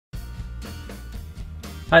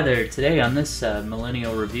Hi there, today on this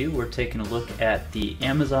Millennial Review we're taking a look at the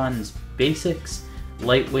Amazon's Basics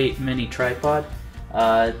Lightweight Mini Tripod.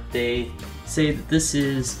 They say that this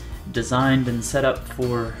is designed and set up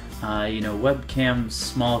for webcams,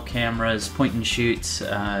 small cameras, point and shoots,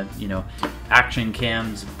 action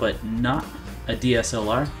cams, but not a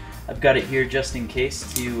DSLR. I've got it here just in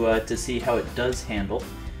case to see how it does handle.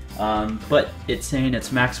 But it's saying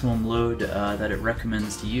its maximum load that it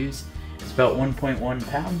recommends to use is about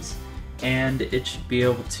 1.1 pounds, and it should be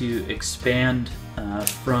able to expand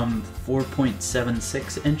from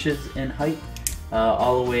 4.76 inches in height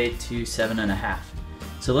all the way to 7.5.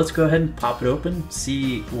 So let's go ahead and pop it open,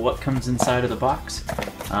 see what comes inside of the box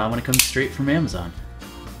when it comes straight from Amazon.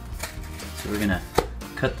 So we're gonna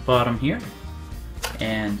cut the bottom here,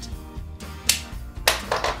 and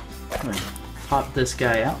I'm gonna pop this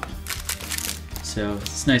guy out. So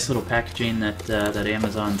it's nice little packaging that that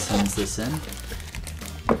Amazon sends this in.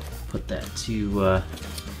 Put that to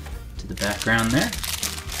the background there.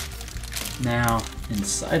 Now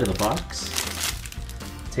inside of the box,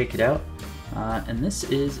 take it out, and this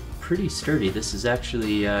is pretty sturdy. This is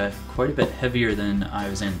actually quite a bit heavier than I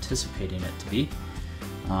was anticipating it to be.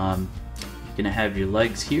 You're gonna have your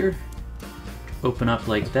legs here, open up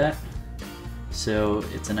like that. So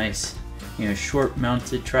it's a nice, short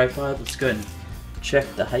mounted tripod. Let's go ahead and check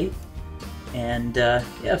the height, and yeah,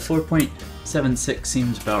 4.76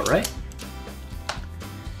 seems about right.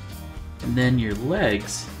 And then your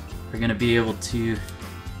legs are going to be able to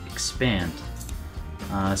expand.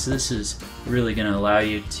 So this is really going to allow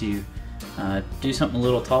you to do something a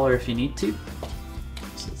little taller if you need to.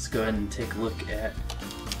 So let's go ahead and take a look at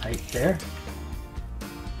height there.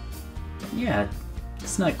 Yeah,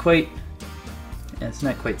 it's not quite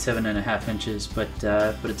 7.5 inches, but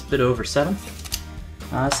it's a bit over 7.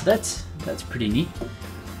 So that's pretty neat.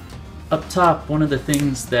 Up top, one of the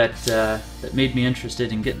things that that made me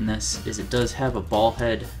interested in getting this is it does have a ball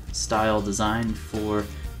head style design for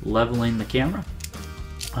leveling the camera.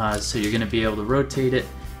 So you're going to be able to rotate it,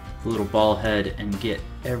 the little ball head, and get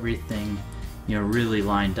everything really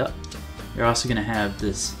lined up. You're also going to have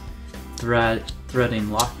this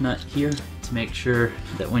threading lock nut here to make sure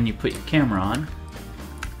that when you put your camera on,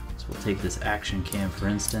 so we'll take this action cam for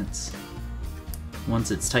instance.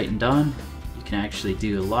 Once it's tightened on, you can actually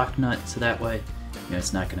do a lock nut, so that way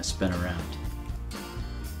it's not going to spin around.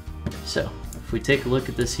 So if we take a look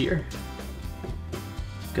at this here,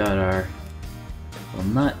 we've got our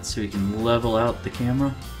little nut so we can level out the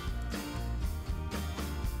camera,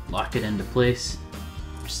 lock it into place,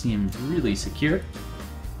 which seems really secure,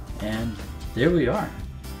 and there we are.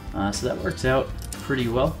 So that works out pretty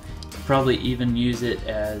well. Probably even use it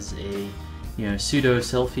as a pseudo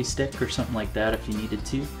selfie stick or something like that if you needed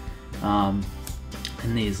to. And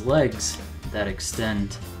these legs that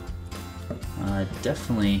extend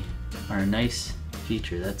definitely are a nice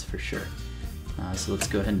feature, that's for sure. So let's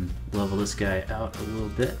go ahead and level this guy out a little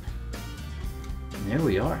bit. And there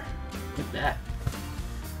we are. Look at that.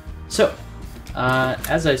 So,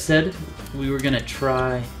 as I said, we were going to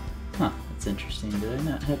try... that's interesting. Did I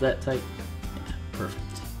not have that tight? Yeah,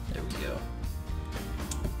 perfect. There we go.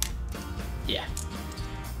 Yeah.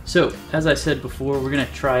 So, as I said before, we're going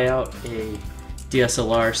to try out a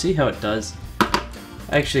DSLR, see how it does.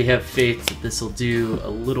 I actually have faith that this will do a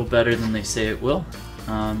little better than they say it will.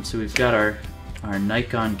 So we've got our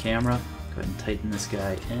Nikon camera. Go ahead and tighten this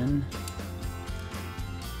guy in.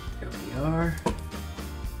 There we are.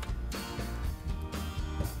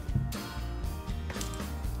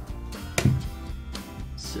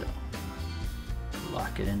 So,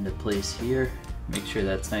 lock it into place here. Make sure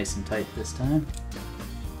that's nice and tight this time.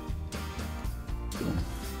 Boom.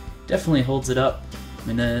 Definitely holds it up. I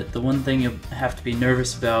mean, the one thing you'll have to be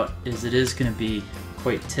nervous about is it is going to be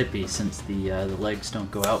quite tippy since the legs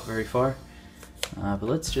don't go out very far. But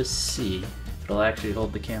let's just see if it'll actually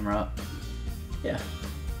hold the camera up. Yeah,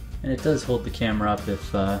 and it does hold the camera up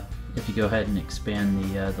if you go ahead and expand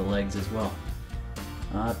the legs as well.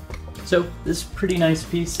 So this is a pretty nice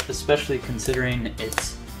piece, especially considering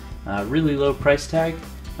its really low price tag.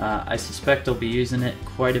 I suspect I'll be using it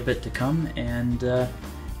quite a bit to come, and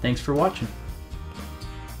thanks for watching.